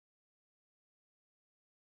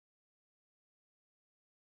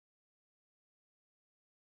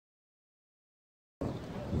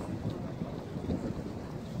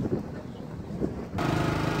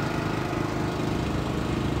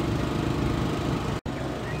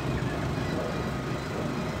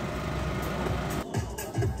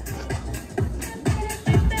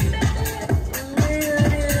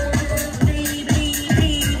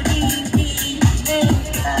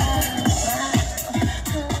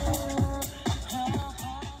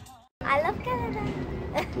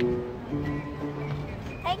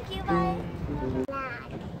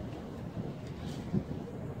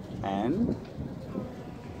M.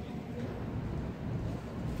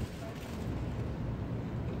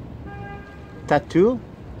 Tattoo.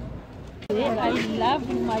 I love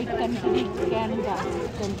my country, Canada.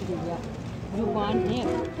 You want him?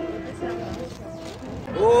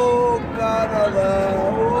 Oh, Canada!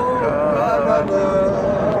 Oh, Canada!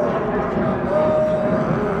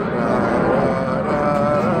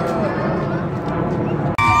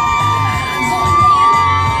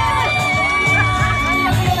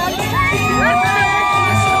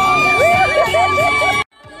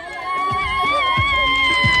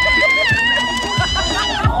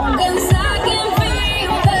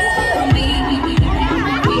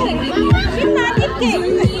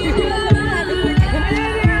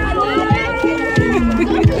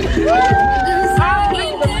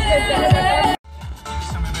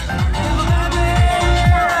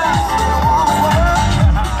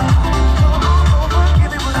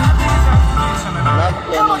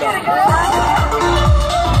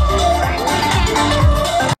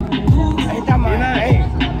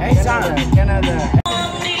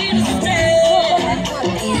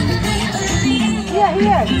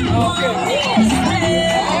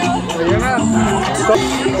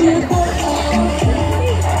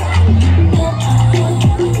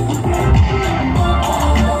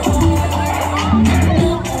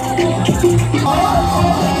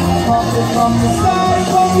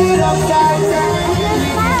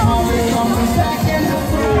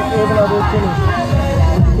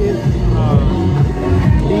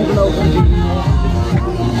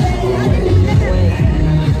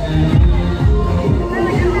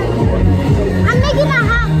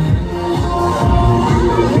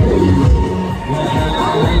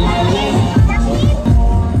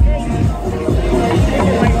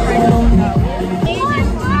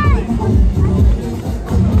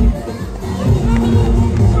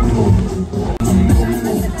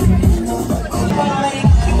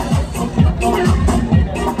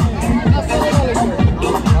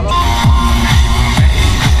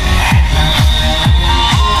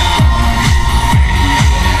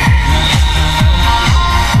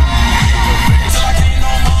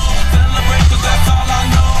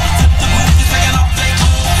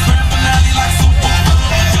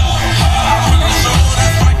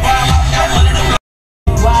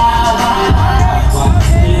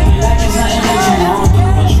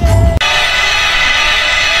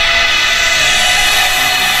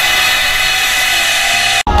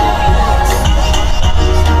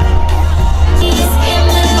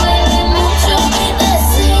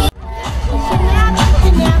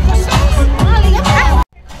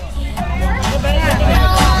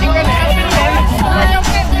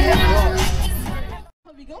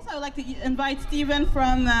 Invite Steven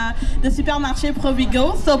from the supermarché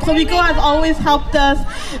Provigo. So Provigo has always helped us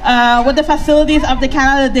with the facilities of the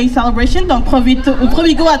Canada Day Celebration. Donc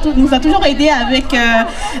Provigo nous a toujours aidé avec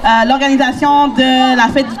l'organisation de la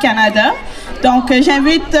fête du Canada. Donc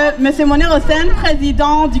j'invite M. Samiha Hossain,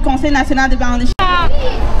 président du Conseil national de Bangladesh.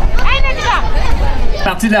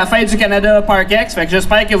 Partie de la fête du Canada Parc-Ex. Fait que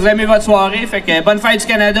j'espère que vous aimez votre soirée. Fait que bonne fête du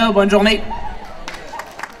Canada, bonne journée.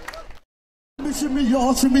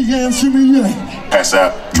 Pass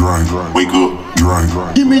out, drink, wake up, drink.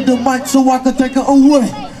 Give me the mic so I can take it away.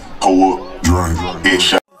 Pull up, drink,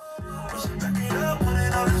 headshot.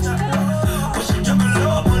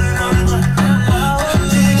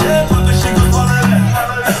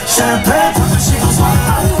 Champagne, she goes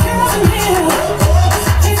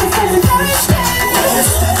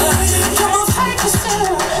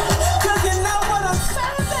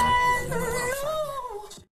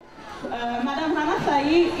Madame Rana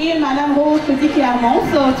Sayeh and Madame Petit Clermont.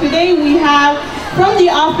 So today we have from the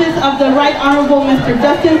office of the Right Honourable Mr.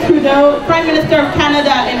 Justin Trudeau, Prime Minister of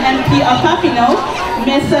Canada and MP of Papineau,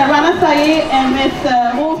 Ms. Rana Sayeh and Ms.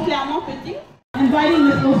 Clermont-Petit. Inviting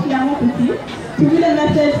Ms. Clermont-Petit to read a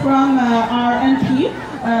message from our MP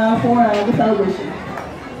for the celebration.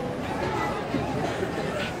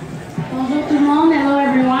 Bonjour tout le monde, hello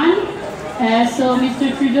everyone. So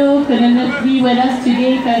Mr. Trudeau couldn't be with us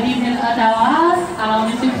today because he's in Ottawa. Alors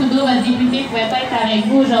Mr. Trudeau a dit qu'il ne pouvait pas être avec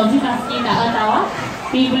vous aujourd'hui parce qu'il est à Ottawa.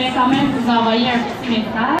 Mais il voulait quand même vous envoyer un petit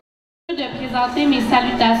message. De présenter mes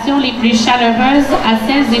salutations les plus chaleureuses à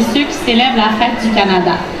celles et ceux qui célèbrent la fête du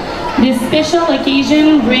Canada. This special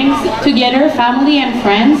occasion brings together family and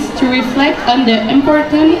friends to reflect on the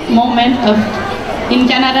important moment in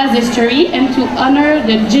Canada's history and to honor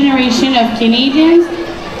the generation of Canadians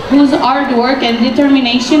whose hard work and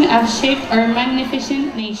determination have shaped our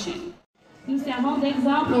magnificent nation. Nous servons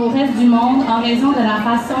d'exemple au reste du monde en raison de la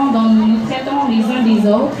façon dont nous nous traitons les uns des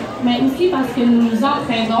autres, mais aussi parce que nous nous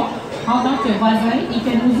entraînons en tant que voisins et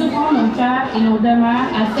que nous ouvrons nos cœurs et nos demeures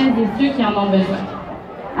à celles et ceux qui en ont besoin.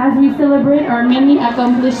 As we celebrate our many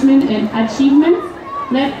accomplishments and achievements,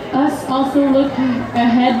 let us also look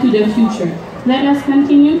ahead to the future. Let us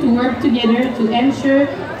continue to work together to ensure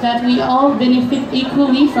that we all benefit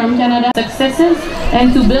equally from Canada's successes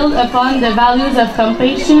and to build upon the values of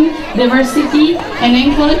compassion, diversity, and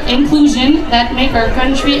inclusion that make our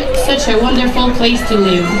country such a wonderful place to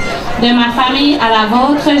live. De ma famille à la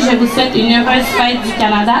vôtre, je vous souhaite une heureuse fête du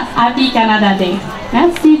Canada. Happy Canada Day.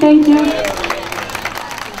 Merci, thank you.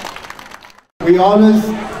 We always,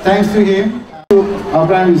 thanks to him, to our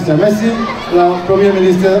Prime Minister. Merci, le Premier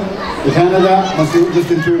ministre du Canada, M.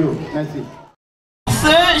 Justin Trudeau. Merci.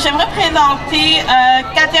 J'aimerais présenter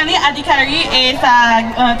Katyani Adhikari et sa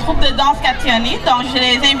troupe de danse Katyani. Donc, je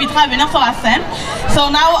les inviterai à venir sur la scène. So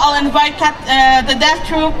now I'll invite the dance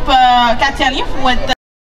troupe Katyani with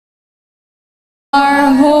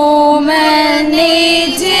our home and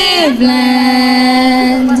native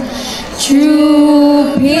land,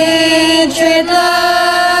 true patriot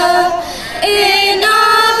love in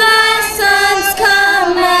all thy sons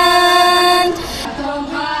command. Ton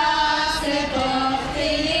bras s'est porté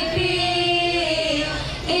l'épée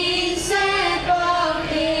et s'est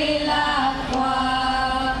porté la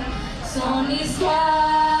croix. Son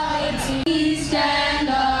histoire est we stand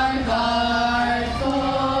our guard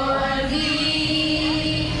for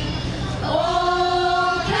thee.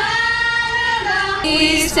 Oh Canada,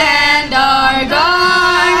 we stand our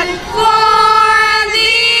guard for thee.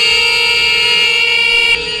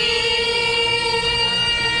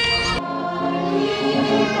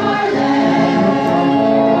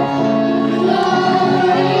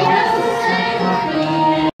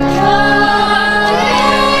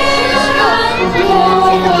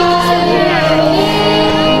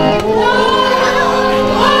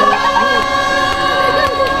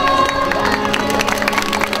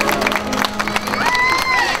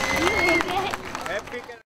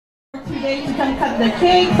 today to come cut the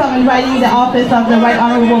cake. So I'm inviting the office of the Right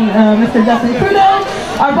Honourable Mr. Justin Trudeau.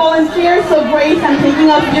 Our volunteers, so Grace, I'm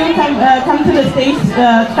thinking of you, come to the stage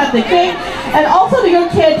to cut the cake. And also to your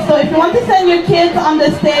kids, so if you want to send your kids on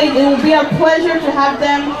the stage, it will be a pleasure to have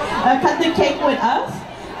them cut the cake with us.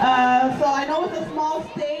 So I know it's a small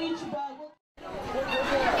stage, but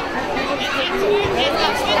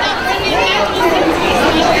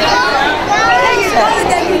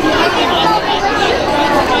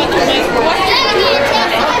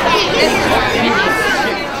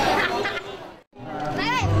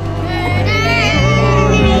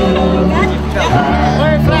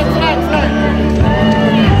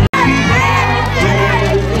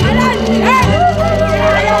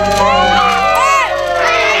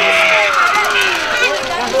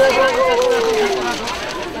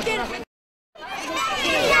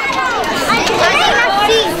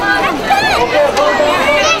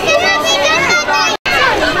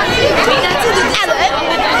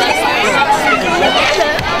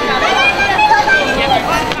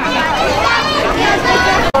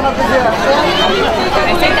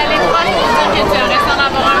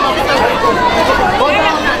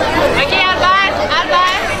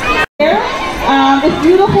it's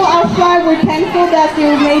beautiful outside. We're thankful that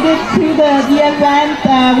you made it to the event.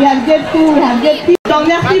 We have good food, we have good people. So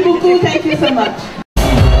merci beaucoup, thank you so much.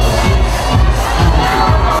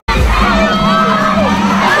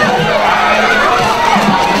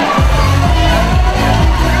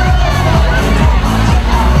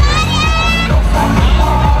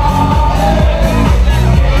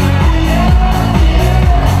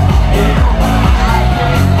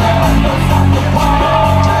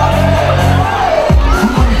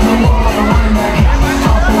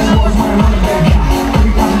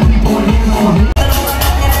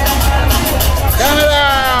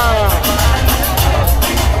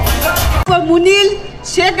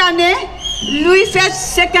 Chaque année, lui fait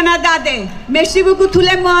ce Canada Day. Merci beaucoup tout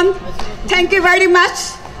le monde. Thank you very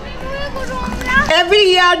much.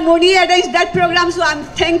 Every year, Moni arranges that program, so I'm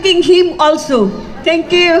thanking him also.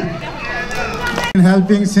 Thank you.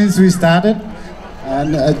 Helping since we started,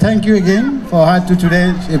 and thank you again for her to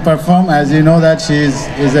today perform. As you know that she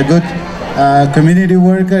is a good community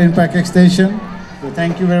worker in Parc-Extension. So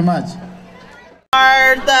thank you very much.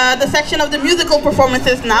 The section of the musical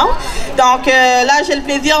performances now. Donc là, j'ai le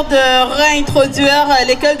plaisir de réintroduire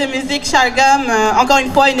l'école de musique Chargam, encore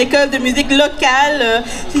une fois une école de musique locale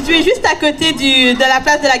située juste à côté de la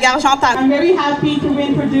place de la Gare Jean-Talon. I'm very happy to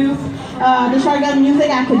reintroduce the Chargam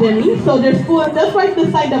Music Academy. So their school just right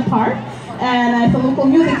beside the park, and it's a local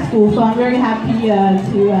music school. So I'm very happy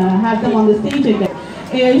to have them on the stage again.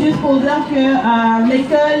 Et juste pour dire que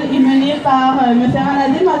l'école est menée par Mr. Rana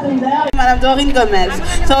Sayeh et Madame Doreen Gomez.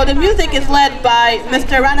 So the music is led by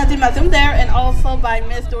Mr. Rana Sayeh and also by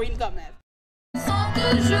Miss Doreen Gomez. Sont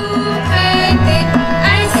toujours prêtés,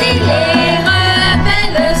 ainsi les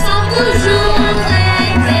rebelles sont toujours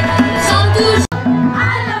prêtés, sont toujours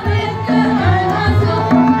à la bête un oiseau,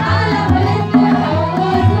 à la bête un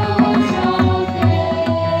oiseau chanter.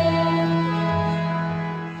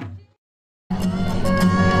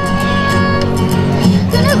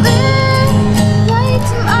 Gonna live like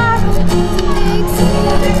tomorrow,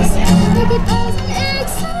 make it doesn't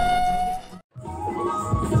exist.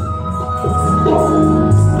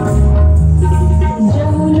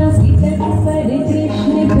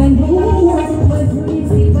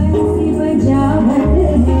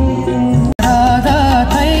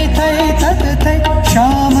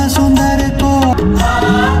 Shyam सुंदर को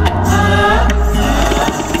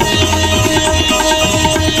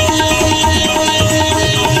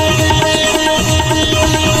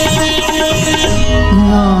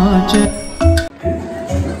नाच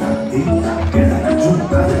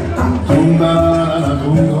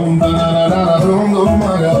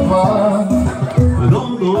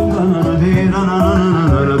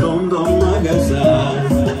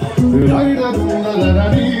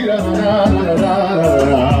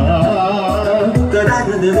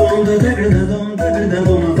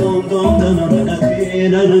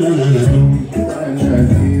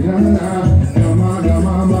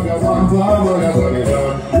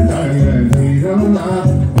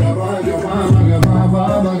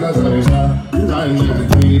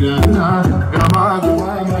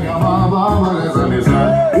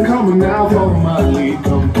Come now, follow my lead.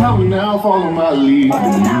 Come now, follow my lead.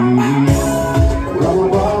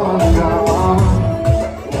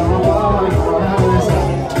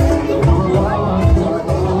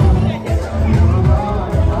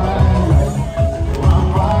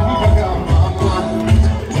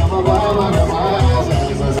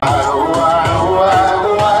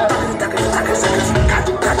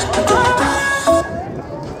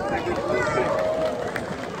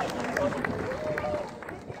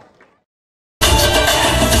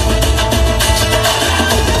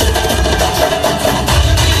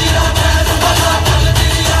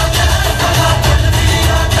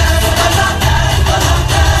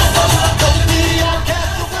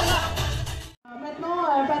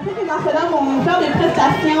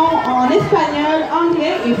 En espagnol,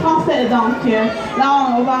 anglais et français. Donc là,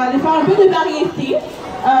 on va aller faire un peu de variété.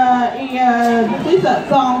 C'est ça.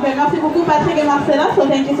 Donc merci beaucoup Patrick et Marcella. So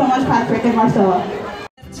thank you so much Patrick and Marcella.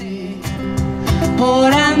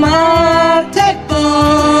 Por amarte,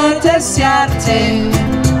 por desearte.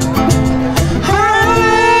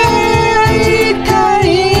 Ay,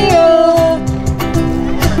 cariño.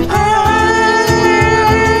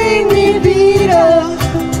 Ay, mi vida.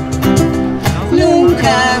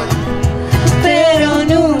 Nunca, pero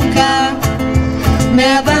nunca me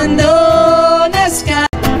abandones.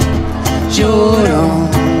 Lloro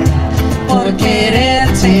por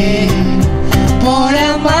quererte, por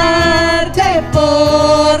amarte,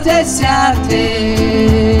 por desearte.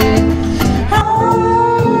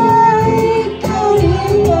 Ay,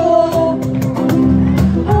 cariño,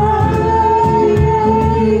 ay,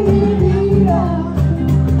 mi vida.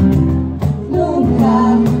 Nunca,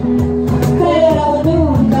 pero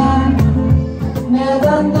nunca me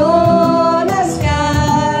abandones,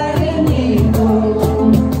 cariñito.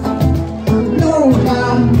 Nunca,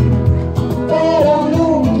 pero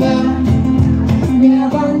nunca me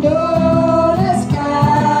abandones,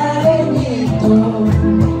 cariñito.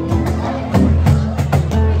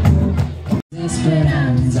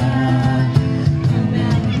 Esperanza, no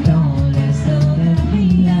abandones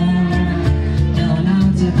todavía. No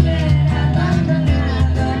te quiero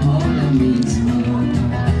abandonado por lo mismo.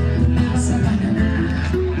 No vas a abandonar.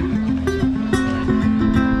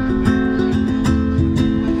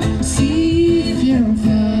 Si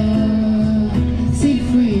triunfa, si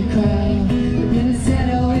fuica, viene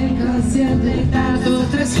cero inconsciente, tanto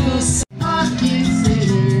tres cosas.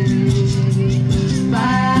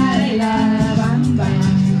 Baila bamba,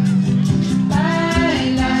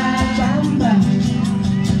 baila bamba,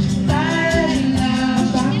 baila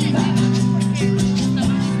bamba.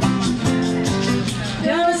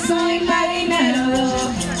 Yo no soy marinero,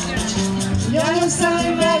 yo no soy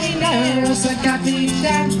marinero, soy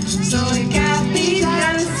capitán, soy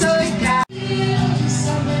capitán, soy capitán.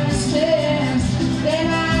 Summer's dance, then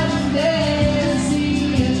I'll dance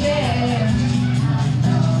again.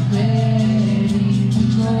 I'm ready to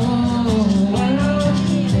go. I know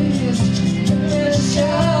this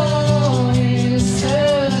show is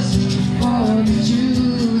search for the truth.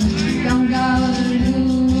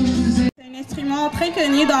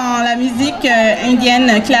 musique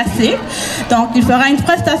indienne classique. Donc, il fera une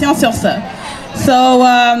prestation sur ça. So,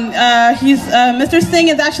 Mr. Singh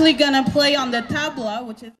is actually going to play on the tabla,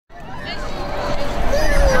 which is...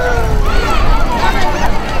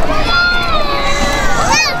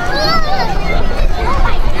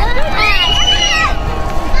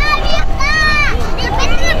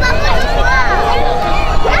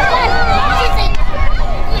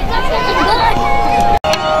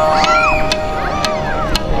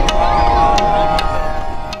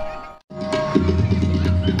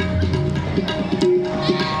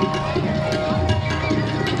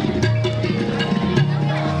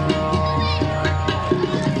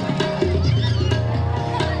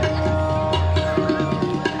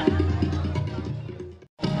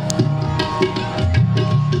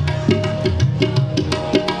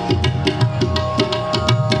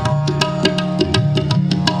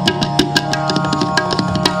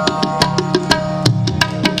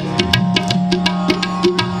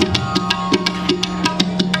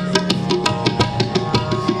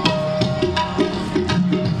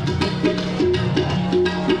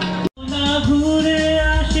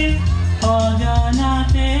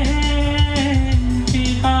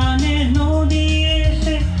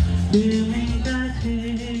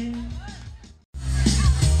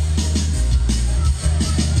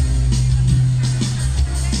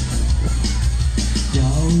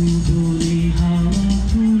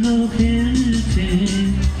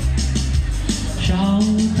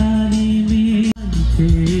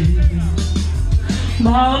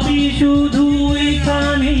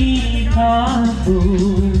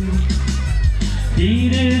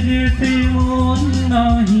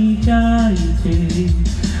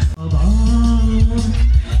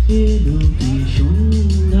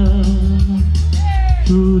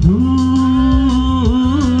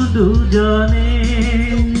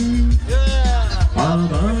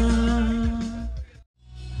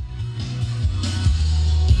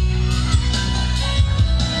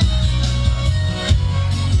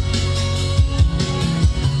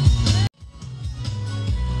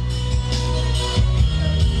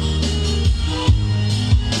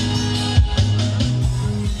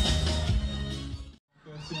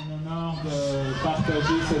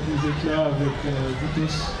 Partager cette musique-là avec vous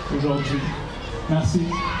tous aujourd'hui. Merci.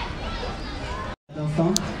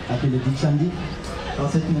 L'instant, appelé le Dictionnaire.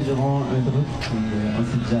 Ensuite, nous jouerons un groupe et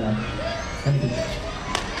ensuite déjà là.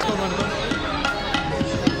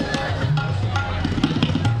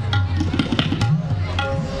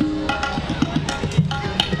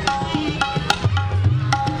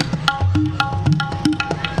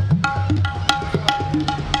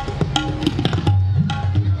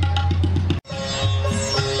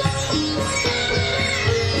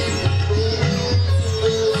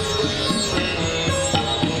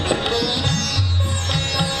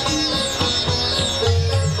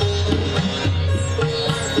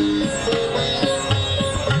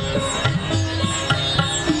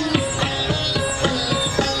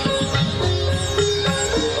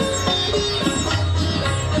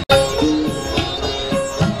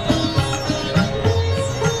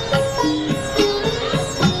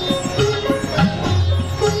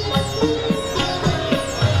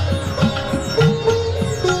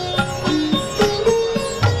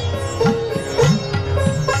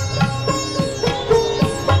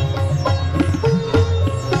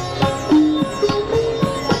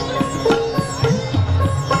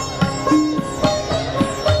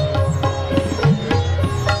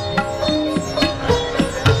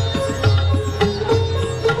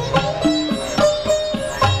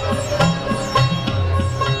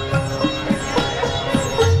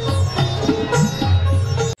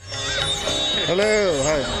 Hello,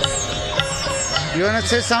 hi. You want to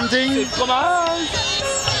say something? Come on!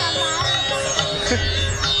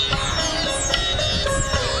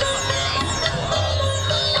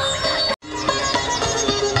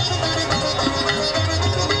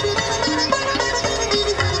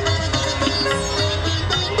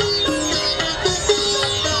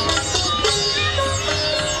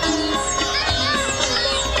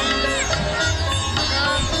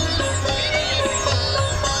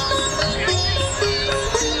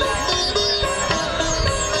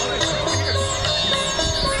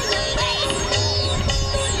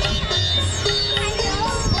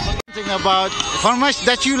 About how much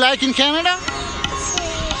that you like in Canada?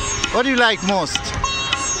 What do you like most?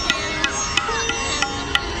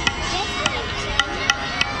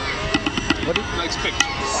 What do you like?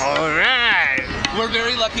 Pictures. All right. We're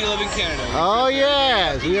very lucky to live in Canada. Oh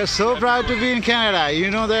yes, we are so proud to be in Canada.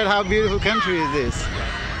 You know that how beautiful country is this.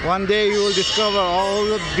 One day you will discover all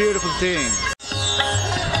the beautiful things.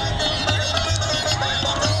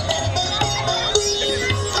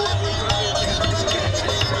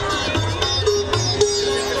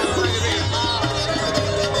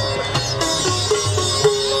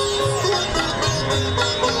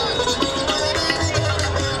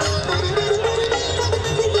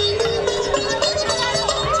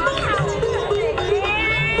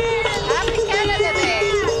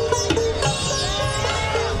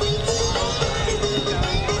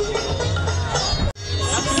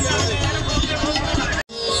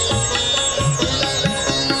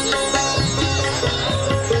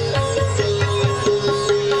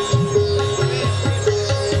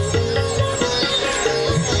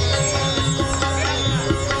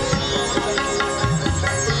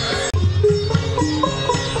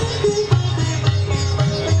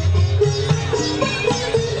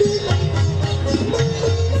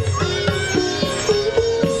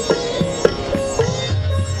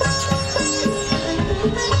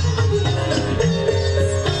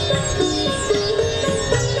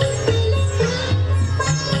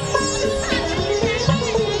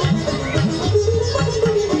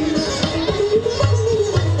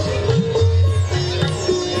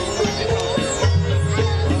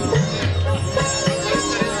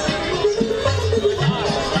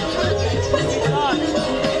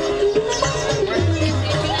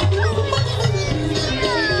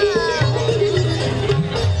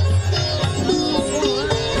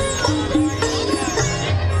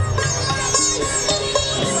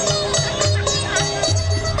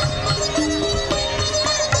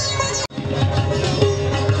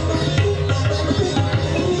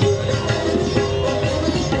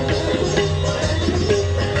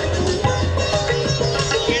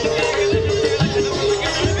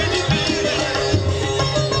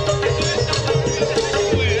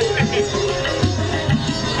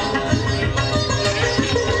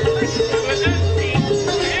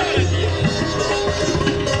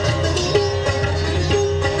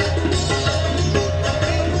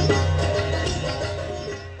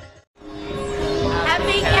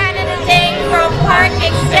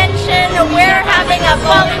 Parc-Extension. We're having a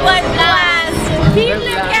Bollywood blast. Vive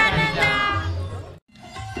le Canada!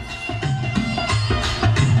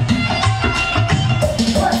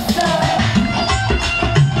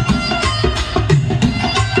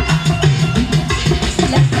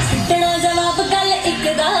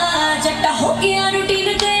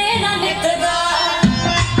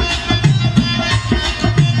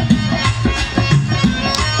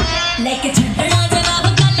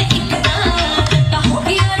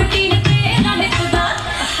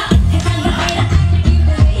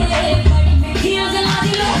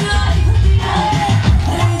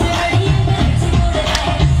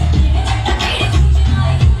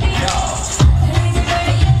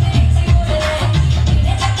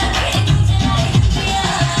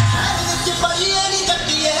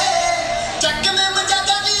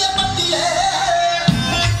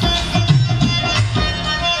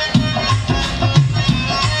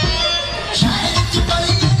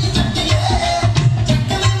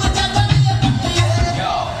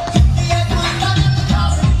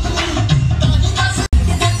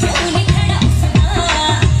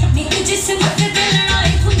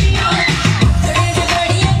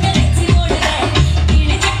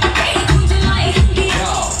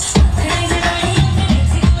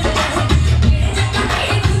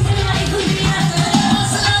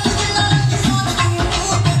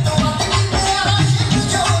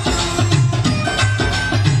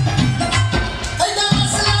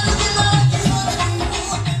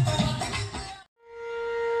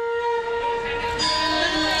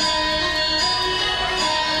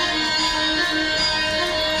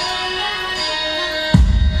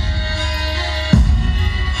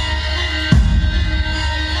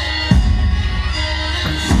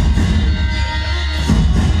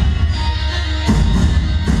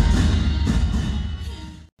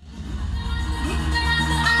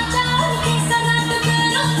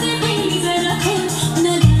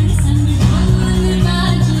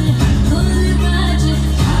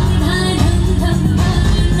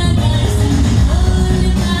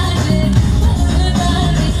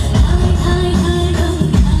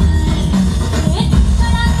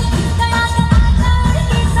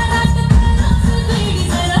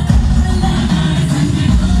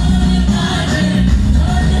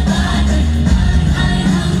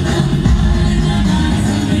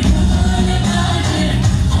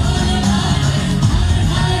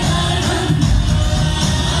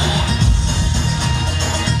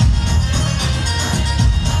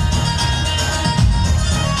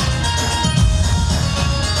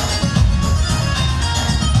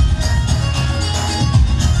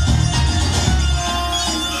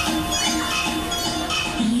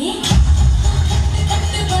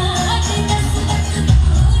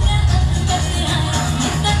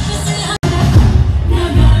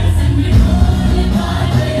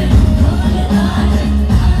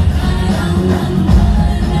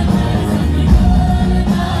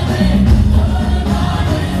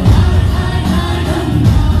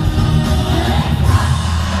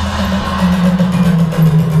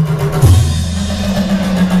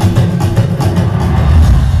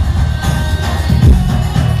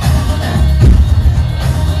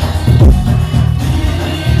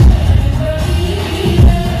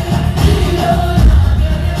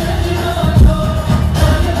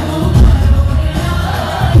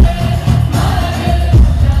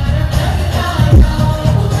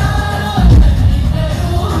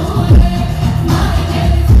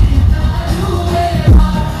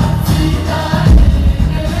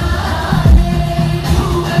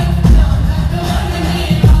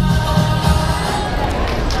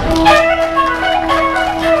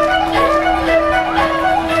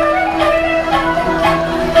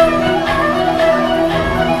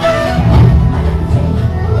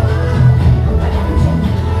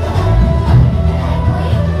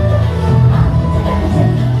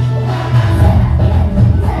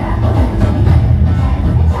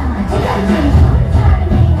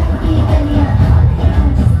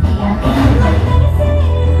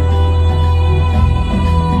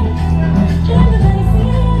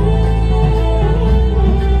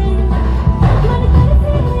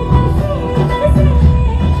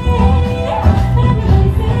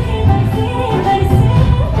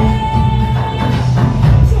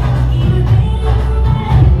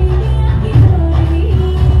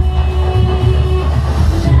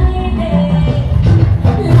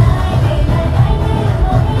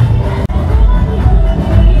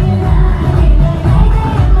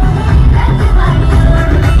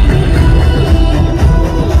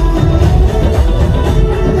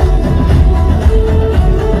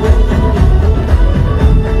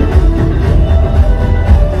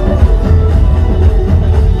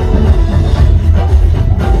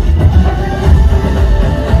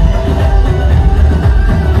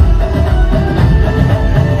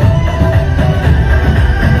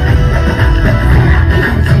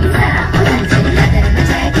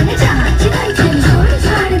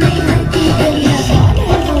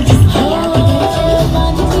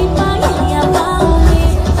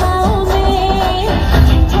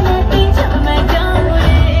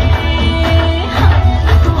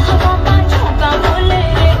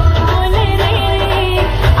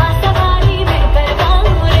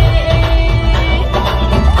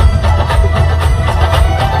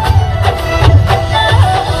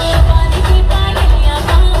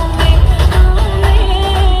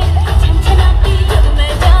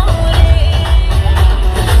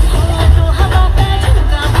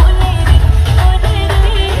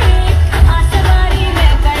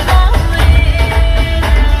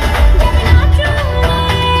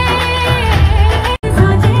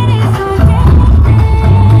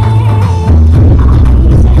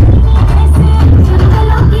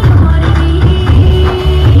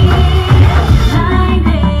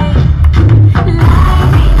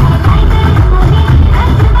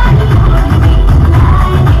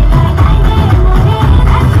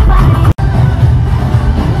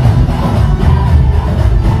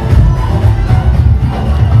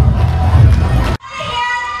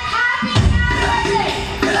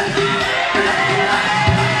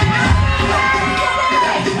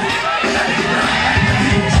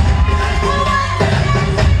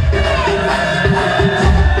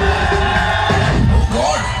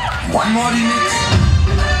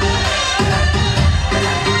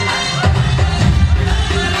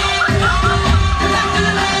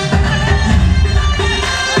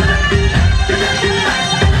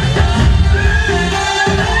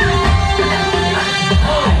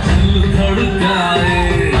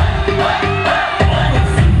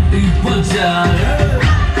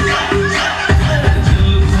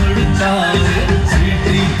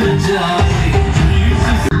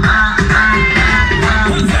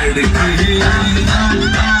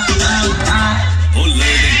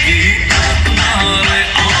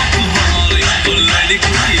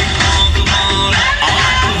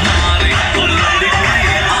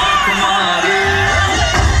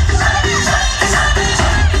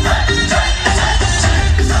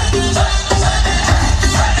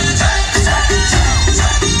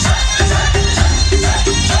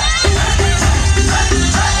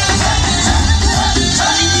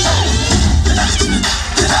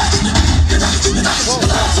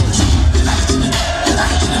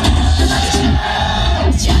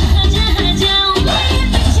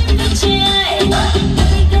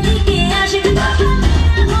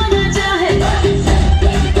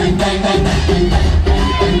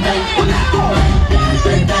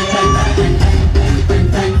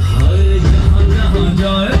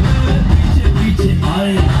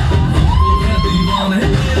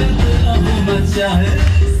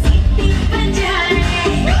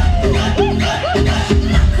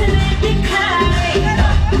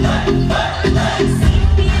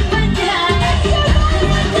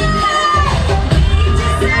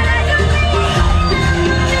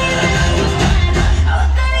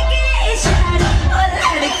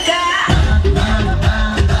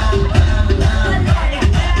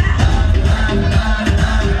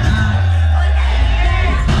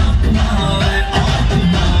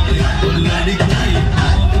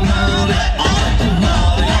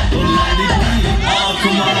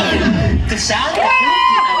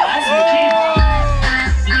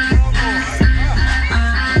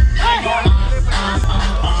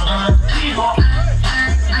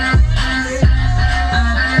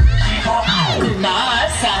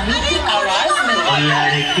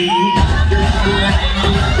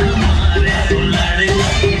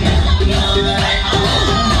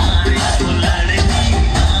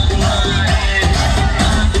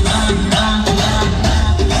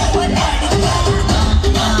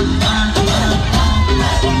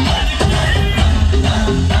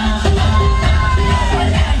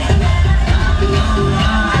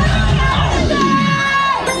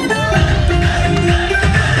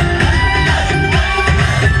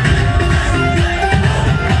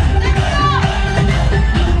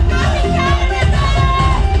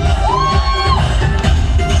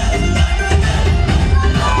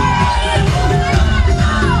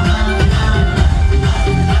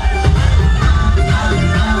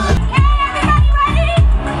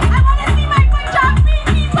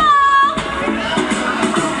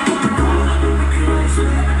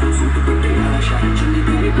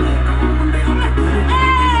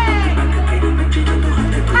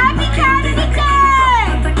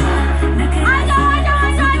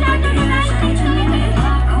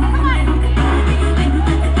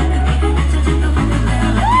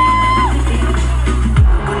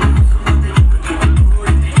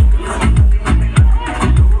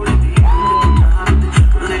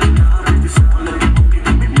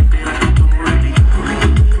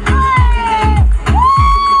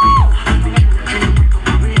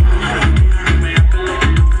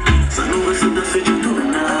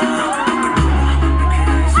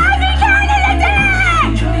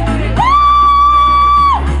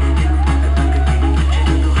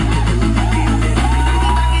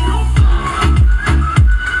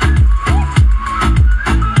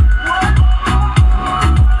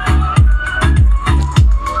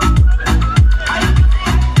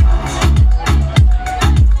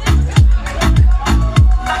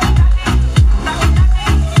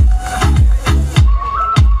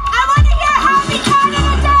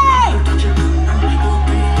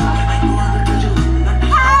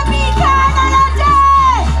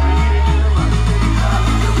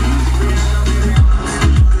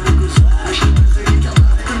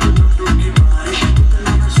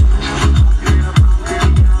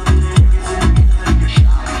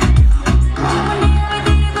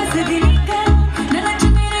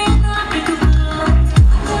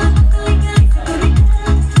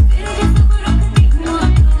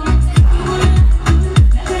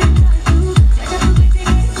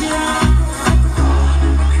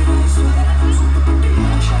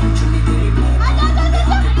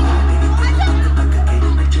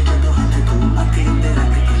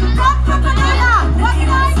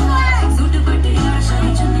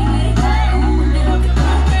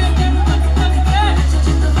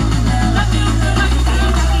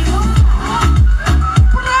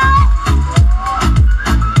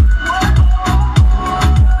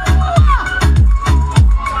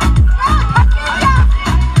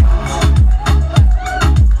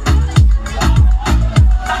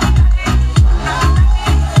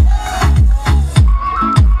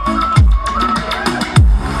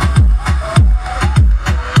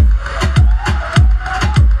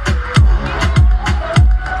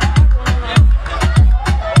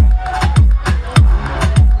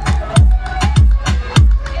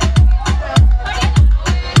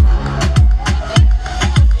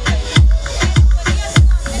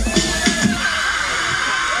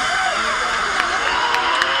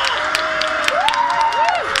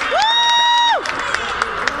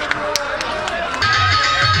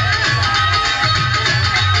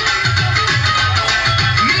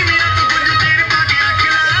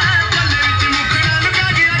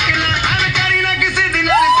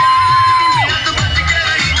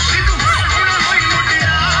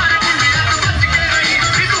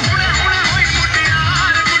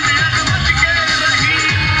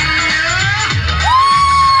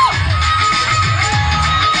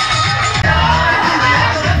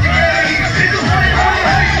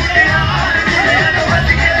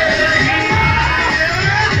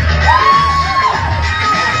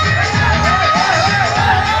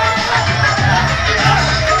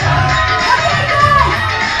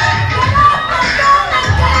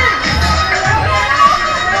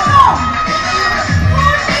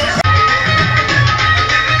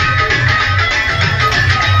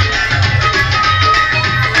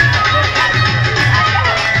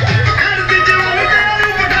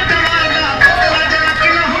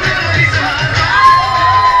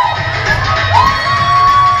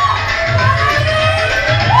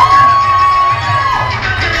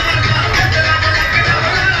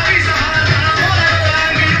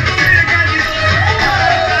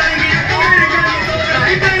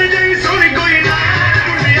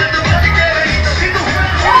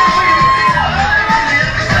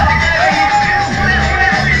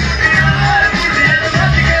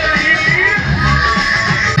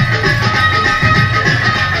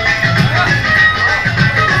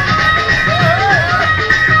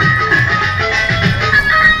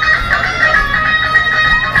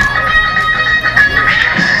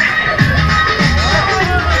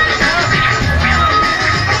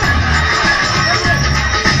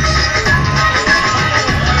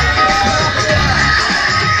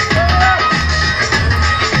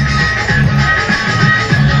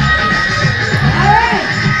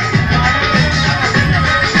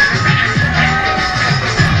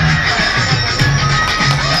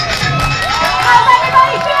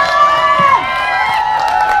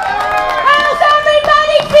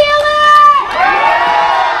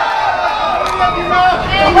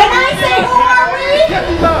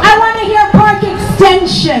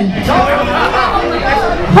 Parc-Extension.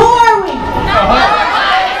 Who are we?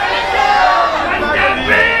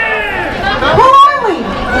 Who are we?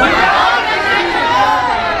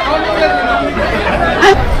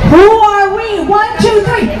 Who are we? 1, 2,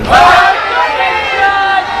 3.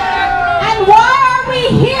 And why are we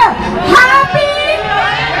here? Happy?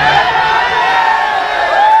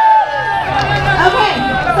 Okay,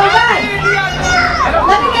 so guys,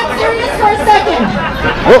 let me get serious for a second.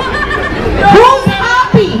 Who's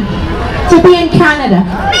happy to be in Canada?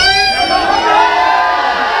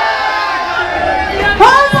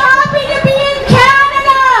 Who's happy to be in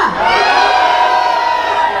Canada?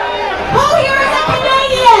 Who here is a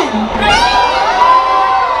Canadian?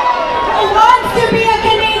 Who wants to be a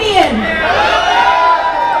Canadian?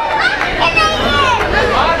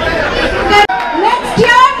 Next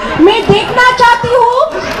year, मैं देखना चाहती हूँ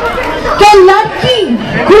कि लड़की,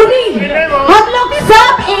 कुड़ी, हम लोग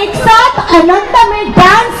सब एक साथ आनंद में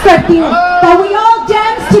डांस करती हूँ. That we all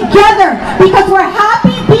dance together because we're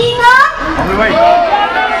happy being a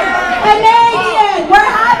Canadian. We're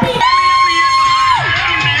happy.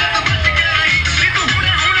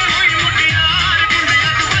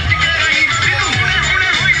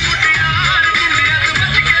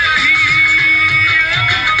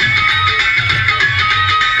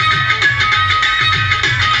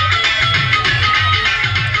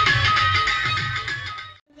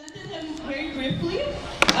 Very briefly,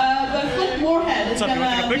 but Flip Moorhead is going to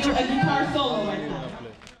do a guitar solo right now.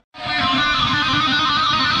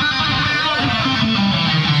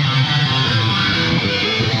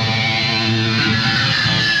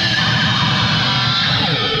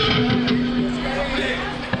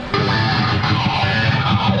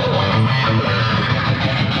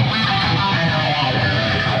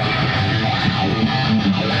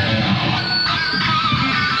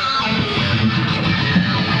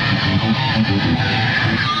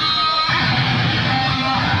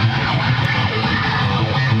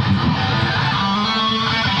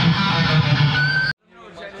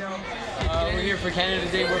 We're here for Canada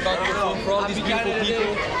Day. We're about to perform for all these beautiful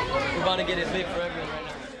people. We're about to get it big for everyone right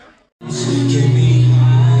now. Give me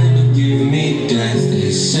high, but give me death.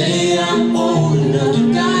 They say I'm old enough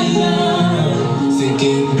to die young.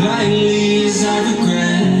 Thinking blindly as I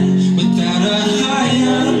regret, without a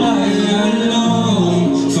higher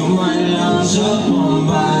low. From my lungs up one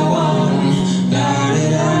by one.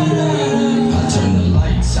 I turn the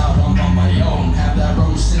lights out, I'm on my own. Have that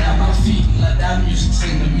road sit at my feet and let that music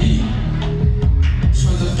sing to me.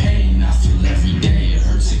 For the pain I feel every day, it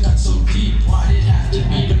hurts, it cuts so deep. Why did it have to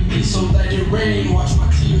be to me? So let it rain, watch my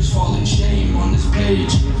tears fall in shame on this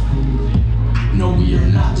page. No, we are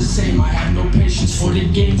not the same. I have no patience for the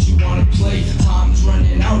games you wanna play. Time's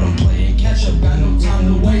running out, I'm playing catch up, got no time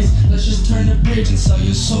to waste. Let's just turn the page and sell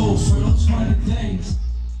your soul for those funny things.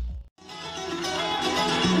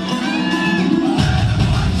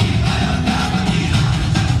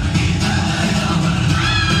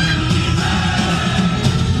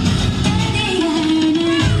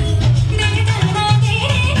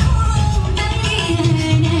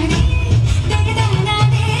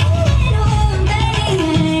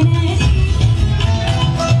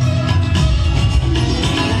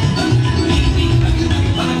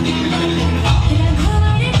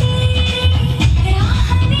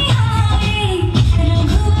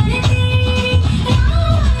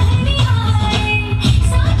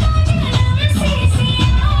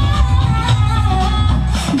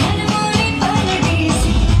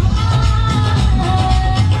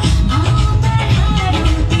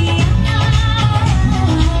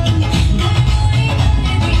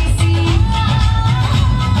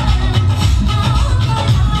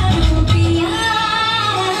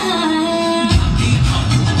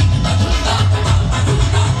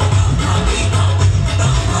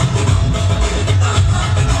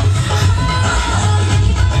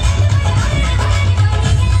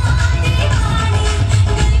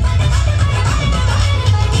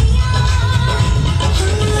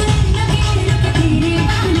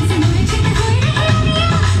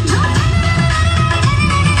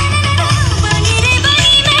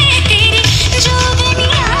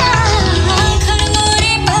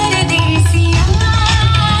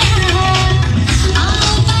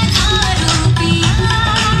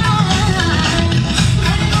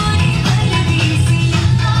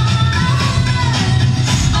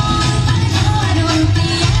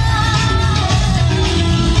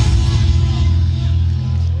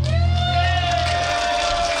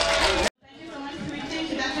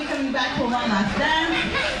 back for one last dance.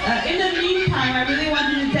 In the meantime, I really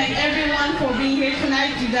wanted to thank everyone everyone for being here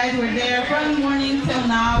tonight. You guys were there from morning till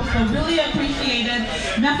now, so really appreciated.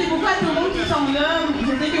 Merci beaucoup à tout le monde qui sont là.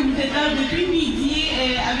 Je sais que vous êtes là depuis midi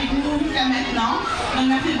et avec nous jusqu'à maintenant. Donc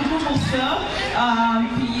merci beaucoup pour ça.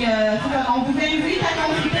 Puis on vous invite à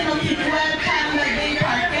consulter notre site web Canada Day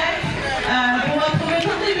Parc-Ex pour retrouver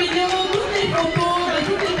toutes les vidéos, toutes les photos de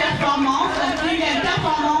toutes les performances. Donc il y a une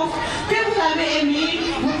performance que vous avez aimée.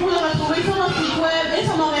 Vous pouvez le retrouver sur notre site web et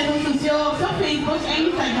sur nos réseaux sociaux, sur Facebook et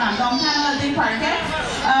Instagram. Donc Canada Day Parc-Ex.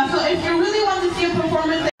 So if you really want to see a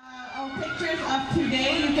performance or pictures of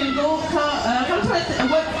today, you can go come to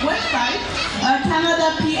our website,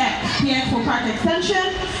 Canada PX for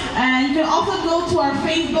Parc-Extension, and you can also go to our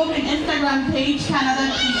Facebook and Instagram page,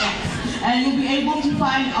 Canada PX. And you'll be able to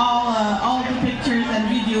find all the pictures and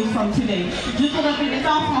videos from today. Juste pour répéter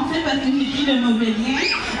ça en français parce que j'ai dit le mauvais lien.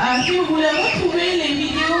 Si vous voulez retrouver les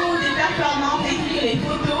vidéos, les performances et puis les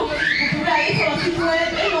photos, vous pouvez aller sur notre site web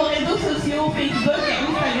et nos réseaux sociaux, Facebook et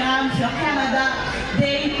Instagram sur Canada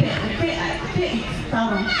Day PX.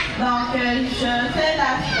 Pardon. Donc je fais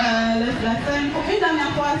la scène pour une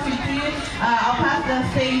dernière fois à Sweetie. I'll pass the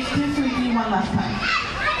stage to Sweetie one last time.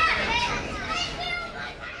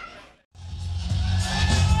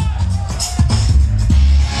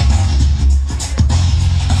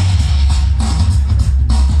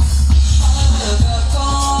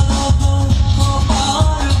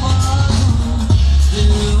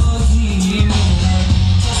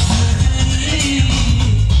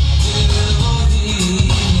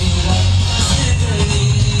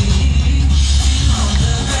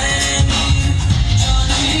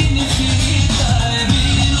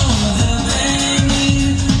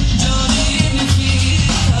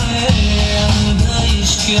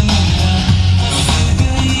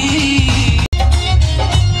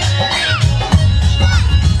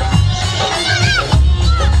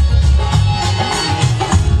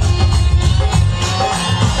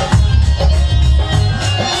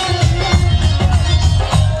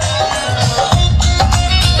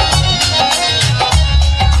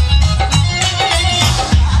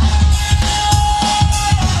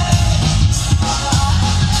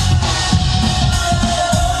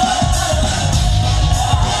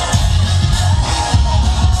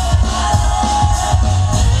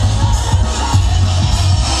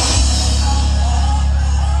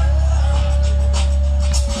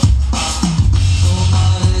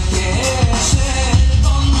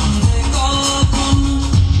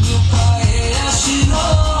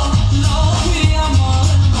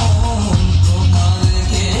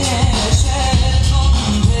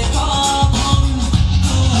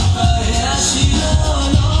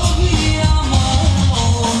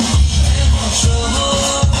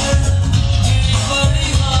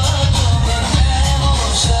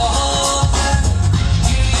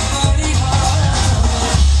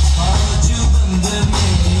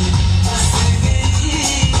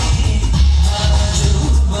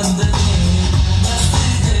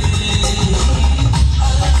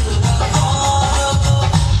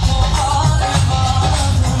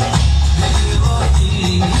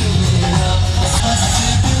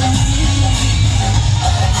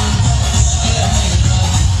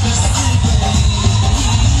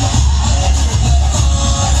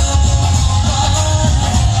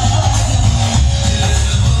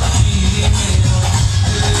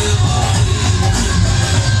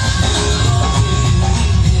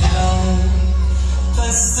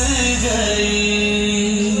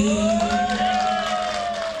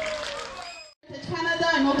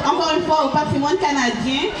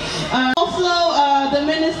 The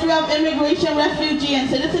Ministry of Immigration, Refugee and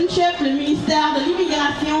Citizenship, le ministère de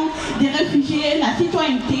l'immigration, des réfugiés et la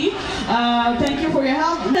citoyenneté. Thank you for your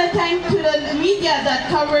help. Thanks to the media that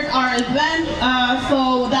covered our event.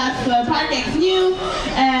 So that's Parc-Ex News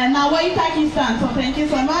and Hawaii, Pakistan. So thank you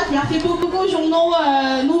so much. Merci beaucoup aux journaux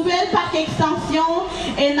Nouvelles, Parc-Extension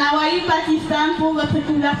et Hawaii, Pakistan pour votre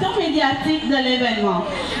couverture médiatique de l'événement.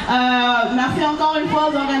 Merci encore une fois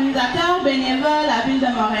aux organisateurs, bénévoles, la ville de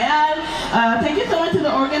Montréal. Thank you so much to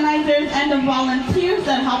the organizers and the volunteers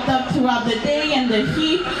that helped up throughout the day and the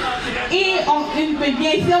heat. Et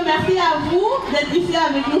bien sûr, merci à vous d'être ici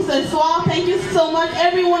avec nous ce soir. Thank you so much,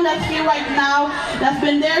 everyone that's here right now, that's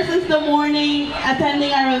been there since the morning,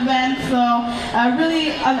 attending our event. So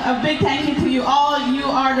really a big thank you to you all. You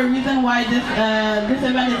are the reason why this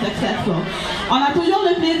event is successful. On a toujours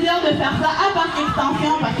le plaisir de faire ça à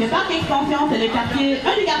Parc-Extension parce que Parc-Extension, c'est un des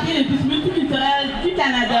quartiers les plus multiculturels du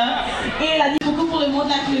Canada. Et beaucoup pour le mot de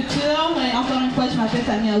la culture. Et encore une fois, je m'appelle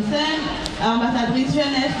Samiha Hossain, ambassadrice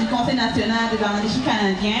jeunesse du Conseil national des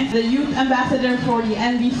Bangladeshi-Canadians, the youth ambassador for the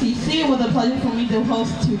NBCC. It was a pleasure for me to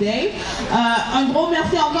host today. Un gros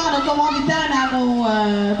merci encore à nos commanditaires et à nos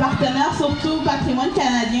partenaires, surtout Patrimoine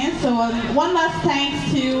canadien. So one last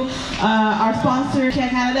thanks to our sponsor,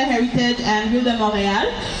 Canada Heritage and Ville de Montréal.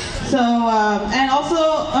 So, and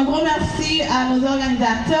also, un gros merci à nos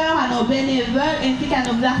organisateurs, à nos bénévoles, ainsi qu'à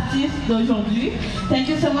nos artistes d'aujourd'hui. Thank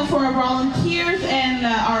you so much for our volunteers and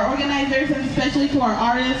our organizers, and especially to our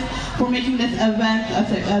artists for making this event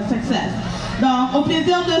a success. Donc, au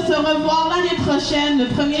plaisir de se revoir l'année prochaine, le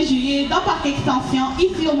 1er juillet, dans Parc-Extension,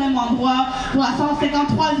 ici au même endroit, pour la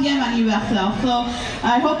 153e anniversaire. So,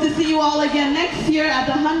 I hope to see you all again next year at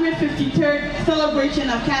the 153rd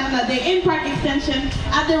celebration of Canada Day in Parc-Extension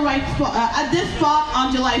at the at this spot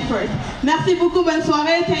on July 1st. Merci beaucoup, bonne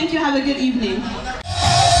soirée. Thank you, have a good evening.